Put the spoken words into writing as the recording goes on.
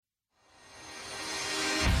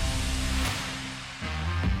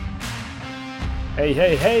Hey,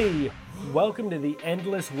 hey, hey! Welcome to the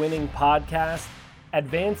Endless Winning Podcast,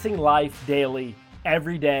 advancing life daily,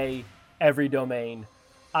 every day, every domain.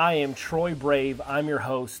 I am Troy Brave, I'm your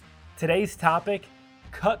host. Today's topic,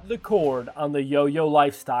 cut the cord on the yo-yo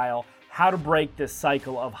lifestyle, how to break this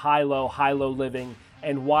cycle of high-low living,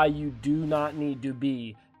 and why you do not need to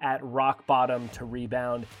be at rock bottom to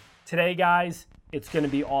rebound. Today, guys, it's going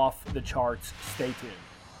to be off the charts. Stay tuned.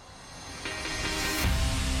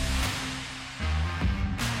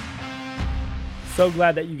 So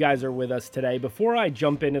glad that you guys are with us today. Before I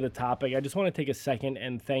jump into the topic, I just want to take a second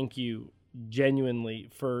and thank you genuinely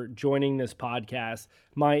for joining this podcast.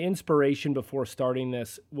 My inspiration before starting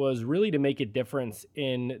this was really to make a difference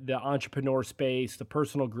in the entrepreneur space, the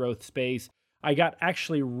personal growth space. I got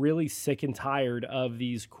actually really sick and tired of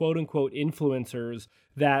these quote unquote influencers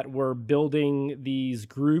that were building these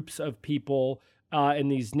groups of people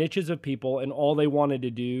and these niches of people, and all they wanted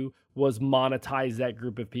to do was monetize that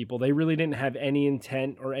group of people. They really didn't have any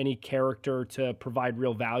intent or any character to provide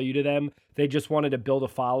real value to them. They just wanted to build a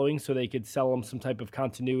following so they could sell them some type of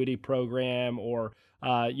continuity program or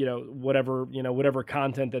whatever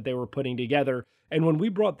content that they were putting together. And when we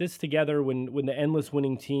brought this together, when the Endless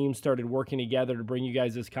Winning team started working together to bring you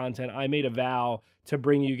guys this content, I made a vow to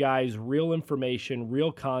bring you guys real information,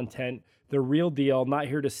 real content, the real deal. I'm not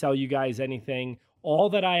here to sell you guys anything. All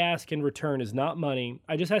that I ask in return is not money.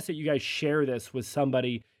 I just ask that you guys share this with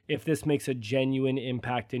somebody if this makes a genuine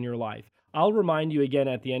impact in your life. I'll remind you again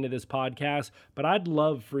at the end of this podcast, but I'd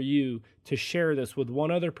love for you to share this with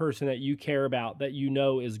one other person that you care about, that you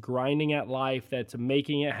know is grinding at life, that's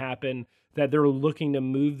making it happen, that they're looking to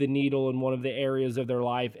move the needle in one of the areas of their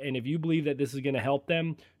life. And if you believe that this is going to help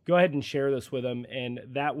them, go ahead and share this with them. And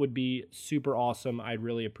that would be super awesome. I'd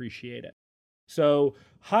really appreciate it. So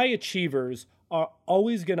high achievers are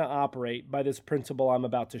always going to operate by this principle I'm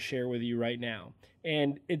about to share with you right now.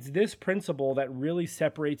 And it's this principle that really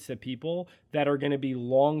separates the people that are going to be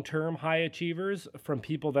long-term high achievers from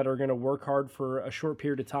people that are going to work hard for a short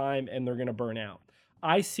period of time and they're going to burn out.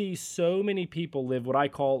 I see so many people live what I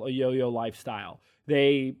call a yo-yo lifestyle.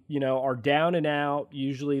 They, are down and out.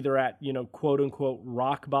 Usually they're at, quote unquote,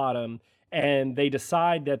 rock bottom. And they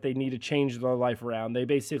decide that they need to change their life around. They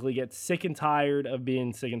basically get sick and tired of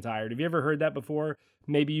being sick and tired. Have you ever heard that before?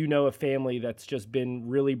 Maybe you know a family that's just been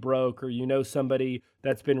really broke, or you know somebody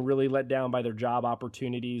that's been really let down by their job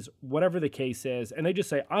opportunities, whatever the case is. And they just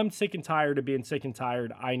say, I'm sick and tired of being sick and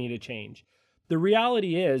tired. I need a change. The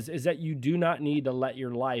reality is that you do not need to let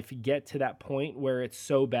your life get to that point where it's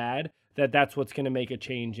so bad that that's what's going to make a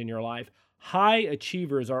change in your life. High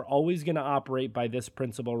achievers are always going to operate by this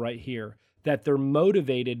principle right here, that they're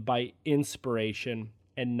motivated by inspiration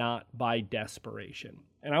and not by desperation.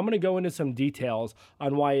 And I'm going to go into some details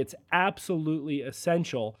on why it's absolutely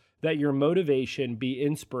essential that your motivation be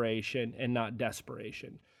inspiration and not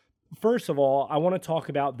desperation. First of all, I want to talk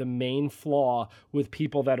about the main flaw with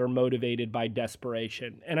people that are motivated by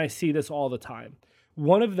desperation. And I see this all the time.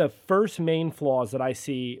 One of the first main flaws that I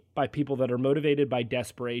see by people that are motivated by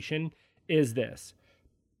desperation is this: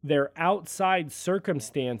 their outside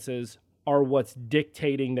circumstances are what's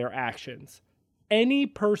dictating their actions. Any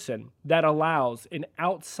person that allows an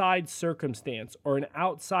outside circumstance or an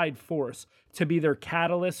outside force to be their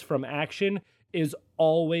catalyst from action is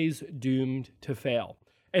always doomed to fail.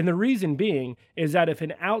 And the reason being is that if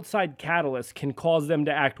an outside catalyst can cause them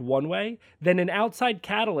to act one way, then an outside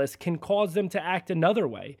catalyst can cause them to act another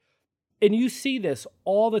way. And you see this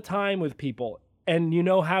all the time with people. And you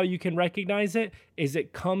know how you can recognize it? Is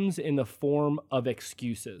it comes in the form of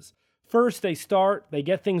excuses. First, they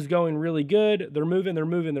get things going really good. They're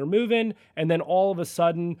moving. And then all of a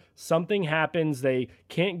sudden, something happens. They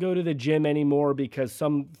can't go to the gym anymore because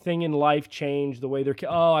something in life changed the way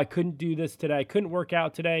I couldn't do this today. I couldn't work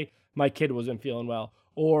out today. My kid wasn't feeling well.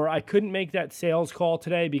 Or I couldn't make that sales call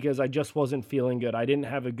today because I just wasn't feeling good. I didn't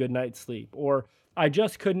have a good night's sleep. Or I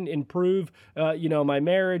just couldn't improve, my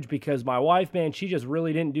marriage because my wife, man, she just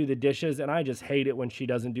really didn't do the dishes. And I just hate it when she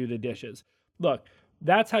doesn't do the dishes. Look,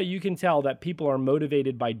 that's how you can tell that people are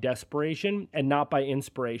motivated by desperation and not by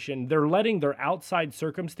inspiration. They're letting their outside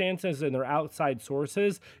circumstances and their outside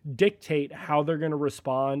sources dictate how they're going to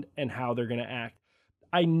respond and how they're going to act.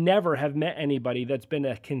 I never have met anybody that's been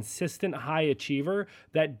a consistent high achiever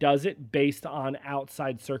that does it based on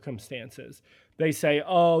outside circumstances. They say,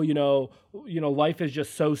 life is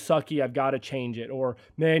just so sucky, I've got to change it. Or,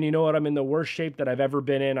 man, you know what, I'm in the worst shape that I've ever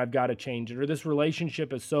been in, I've got to change it. Or this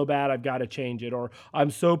relationship is so bad, I've got to change it. Or I'm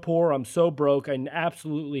so poor, I'm so broke, I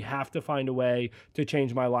absolutely have to find a way to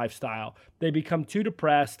change my lifestyle. They become too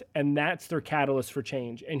depressed, and that's their catalyst for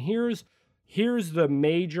change. And here's Here's the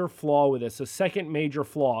major flaw with this. The second major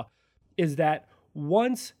flaw is that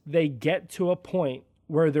once they get to a point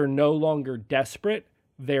where they're no longer desperate,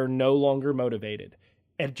 they're no longer motivated.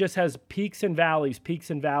 It just has peaks and valleys, peaks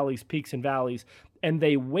and valleys, peaks and valleys, and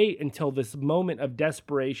they wait until this moment of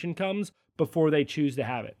desperation comes before they choose to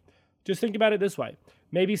have it. Just think about it this way.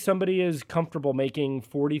 Maybe somebody is comfortable making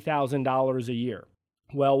 $40,000 a year.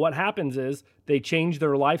 Well, what happens is they change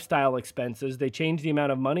their lifestyle expenses, they change the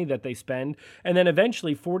amount of money that they spend, and then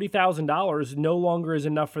eventually $40,000 no longer is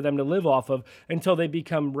enough for them to live off of until they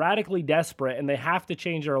become radically desperate and they have to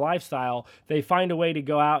change their lifestyle. They find a way to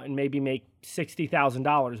go out and maybe make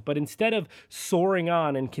 $60,000. But instead of soaring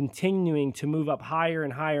on and continuing to move up higher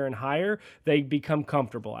and higher and higher, they become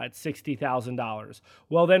comfortable at $60,000.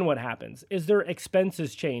 Well, then what happens is their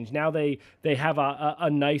expenses change. Now they have a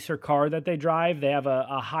nicer car that they drive. They have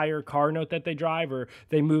a higher car note that they drive, or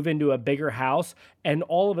they move into a bigger house. And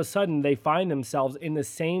all of a sudden they find themselves in the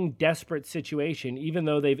same desperate situation. Even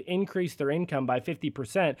though they've increased their income by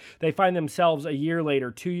 50%, they find themselves a year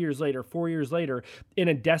later, 2 years later, 4 years later in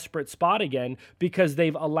a desperate spot again, because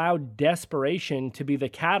they've allowed desperation to be the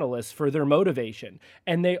catalyst for their motivation.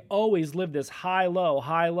 And they always live this high, low,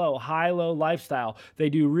 high, low, high, low lifestyle. They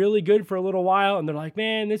do really good for a little while and they're like,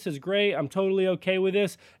 man, this is great. I'm totally okay with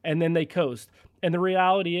this. And then they coast. And the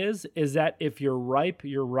reality is that if you're ripe,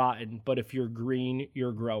 you're rotten. But if you're green,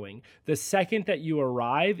 you're growing. The second that you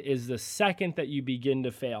arrive is the second that you begin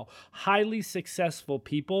to fail. Highly successful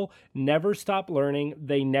people never stop learning.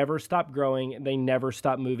 They never stop growing. They never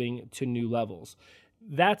stop moving to new levels.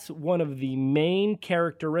 That's one of the main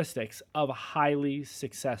characteristics of highly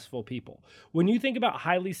successful people. When you think about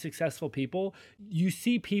highly successful people, you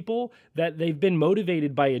see people that they've been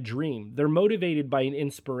motivated by a dream. They're motivated by an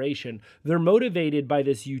inspiration. They're motivated by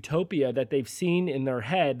this utopia that they've seen in their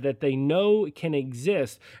head that they know can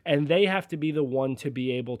exist, and they have to be the one to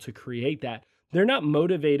be able to create that. They're not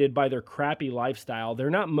motivated by their crappy lifestyle. They're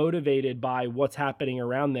not motivated by what's happening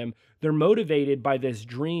around them. They're motivated by this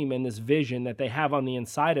dream and this vision that they have on the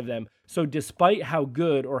inside of them. So despite how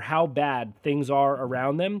good or how bad things are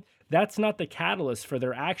around them, that's not the catalyst for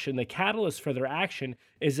their action. The catalyst for their action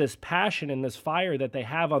is this passion and this fire that they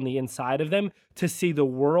have on the inside of them to see the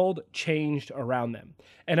world changed around them.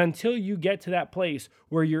 And until you get to that place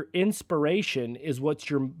where your inspiration is what's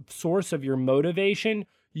your source of your motivation,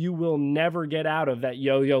 you will never get out of that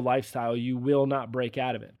yo-yo lifestyle. You will not break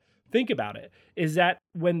out of it. Think about it, is that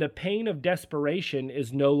when the pain of desperation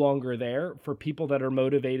is no longer there for people that are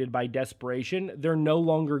motivated by desperation, they're no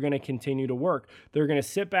longer going to continue to work. They're going to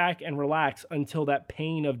sit back and relax until that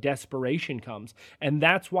pain of desperation comes. And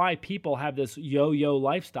that's why people have this yo-yo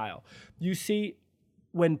lifestyle. You see,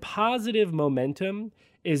 when positive momentum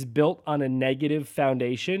is built on a negative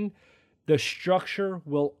foundation, the structure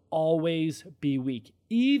will always be weak.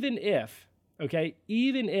 Even if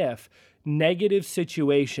negative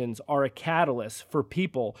situations are a catalyst for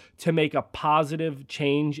people to make a positive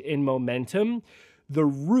change in momentum, the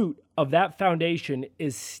root of that foundation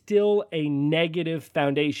is still a negative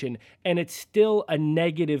foundation, and it's still a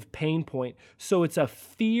negative pain point. So it's a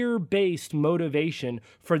fear-based motivation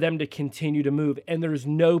for them to continue to move, and there's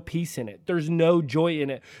no peace in it. There's no joy in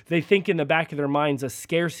it. They think in the back of their minds a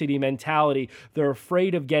scarcity mentality. They're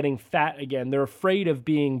afraid of getting fat again. They're afraid of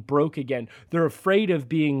being broke again. They're afraid of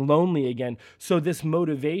being lonely again. So this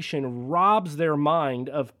motivation robs their mind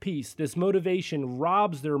of peace. This motivation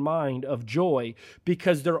robs their mind of joy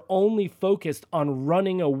because they're only focused on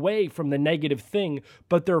running away from the negative thing,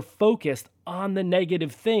 but they're focused on the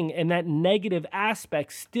negative thing, and that negative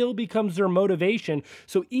aspect still becomes their motivation.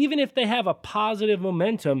 So even if they have a positive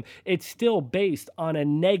momentum, it's still based on a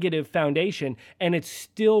negative foundation, and it's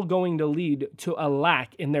still going to lead to a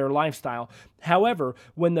lack in their lifestyle. However,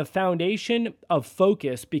 when the foundation of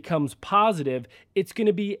focus becomes positive, it's going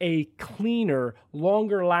to be a cleaner,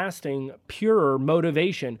 longer lasting, purer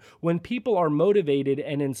motivation. When people are motivated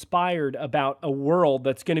and inspired about a world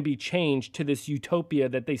that's going to be changed to this utopia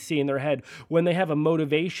that they see in their head, when they have a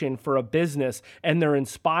motivation for a business and they're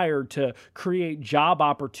inspired to create job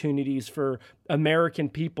opportunities for American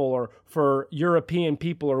people or for European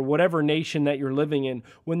people or whatever nation that you're living in,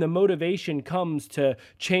 when the motivation comes to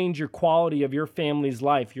change your quality of your family's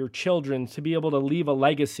life, your children, to be able to leave a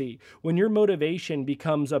legacy, when your motivation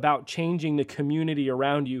becomes about changing the community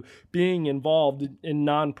around you, being involved in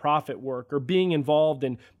nonprofit work or being involved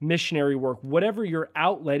in missionary work, whatever your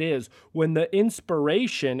outlet is, when the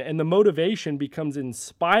inspiration and the motivation becomes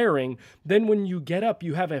inspiring, then when you get up,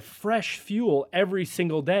 you have a fresh fuel every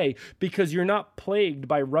single day because you're not not plagued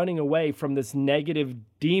by running away from this negative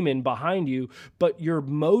demon behind you, but you're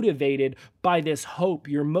motivated by this hope.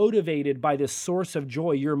 You're motivated by this source of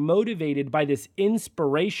joy. You're motivated by this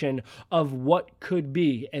inspiration of what could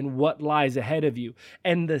be and what lies ahead of you.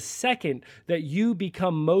 And the second that you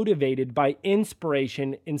become motivated by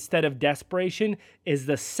inspiration instead of desperation is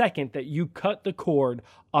the second that you cut the cord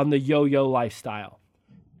on the yo-yo lifestyle.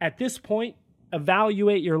 At this point,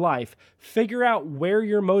 evaluate your life. Figure out where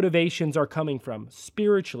your motivations are coming from,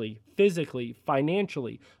 spiritually, physically,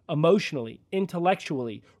 financially, emotionally,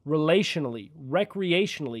 intellectually, relationally,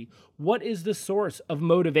 recreationally. What is the source of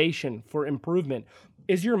motivation for improvement?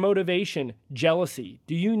 Is your motivation jealousy?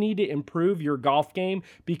 Do you need to improve your golf game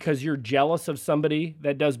because you're jealous of somebody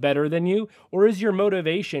that does better than you? Or is your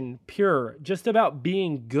motivation pure, just about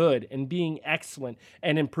being good and being excellent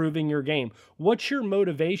and improving your game? What's your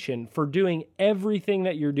motivation for doing everything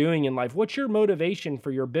that you're doing in life? What's your motivation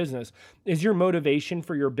for your business? Is your motivation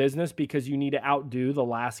for your business because you need to outdo the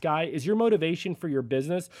last guy? Is your motivation for your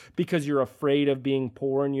business because you're afraid of being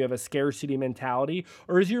poor and you have a scarcity mentality?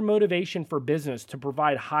 Or is your motivation for business to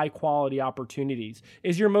provide high quality opportunities?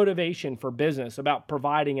 Is your motivation for business about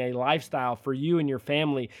providing a lifestyle for you and your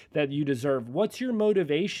family that you deserve? What's your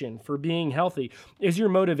motivation for being healthy? Is your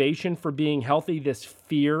motivation for being healthy this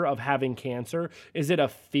fear of having cancer? Is it a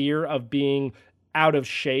fear of being out of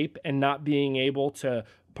shape and not being able to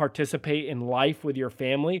participate in life with your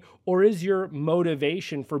family? Or is your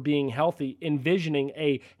motivation for being healthy envisioning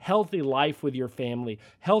a healthy life with your family,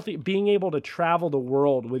 healthy, being able to travel the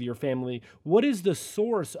world with your family? What is the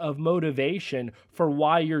source of motivation for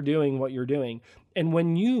why you're doing what you're doing? And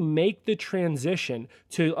when you make the transition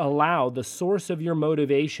to allow the source of your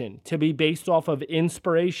motivation to be based off of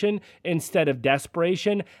inspiration instead of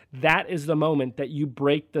desperation, that is the moment that you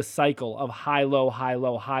break the cycle of high-low,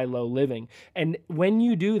 high-low, high-low living. And when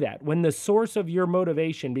you do that, when the source of your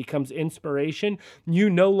motivation becomes inspiration, you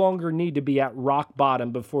no longer need to be at rock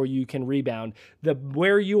bottom before you can rebound.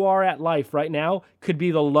 Where you are at life right now could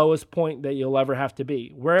be the lowest point that you'll ever have to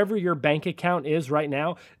be. Wherever your bank account is right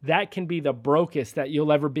now, that can be the brokest that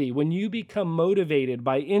you'll ever be. When you become motivated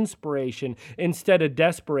by inspiration instead of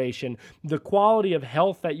desperation, the quality of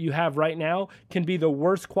health that you have right now can be the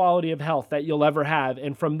worst quality of health that you'll ever have.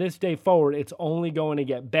 And from this day forward, it's only going to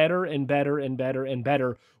get better and better and better and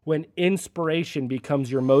better when inspiration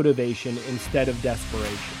becomes your motivation instead of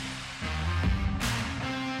desperation.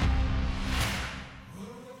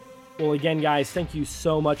 Well, again, guys, thank you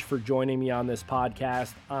so much for joining me on this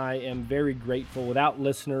podcast. I am very grateful. Without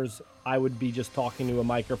listeners, I would be just talking to a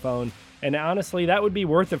microphone. And honestly, that would be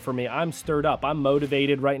worth it for me. I'm stirred up. I'm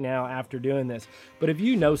motivated right now after doing this. But if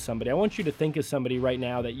you know somebody, I want you to think of somebody right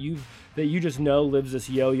now that you just know lives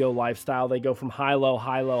this yo-yo lifestyle. They go from high-low,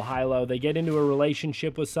 high-low, high-low. They get into a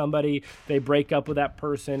relationship with somebody, they break up with that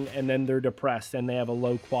person, and then they're depressed and they have a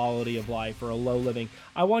low quality of life or a low living.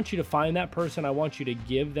 I want you to find that person. I want you to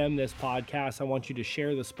give them this podcast. I want you to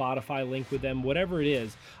share the Spotify link with them, whatever it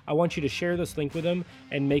is. I want you to share this link with them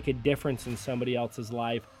and make a difference in somebody else's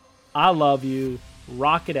life. I love you.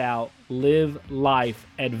 Rock it out. Live life.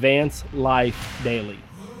 Advance life daily.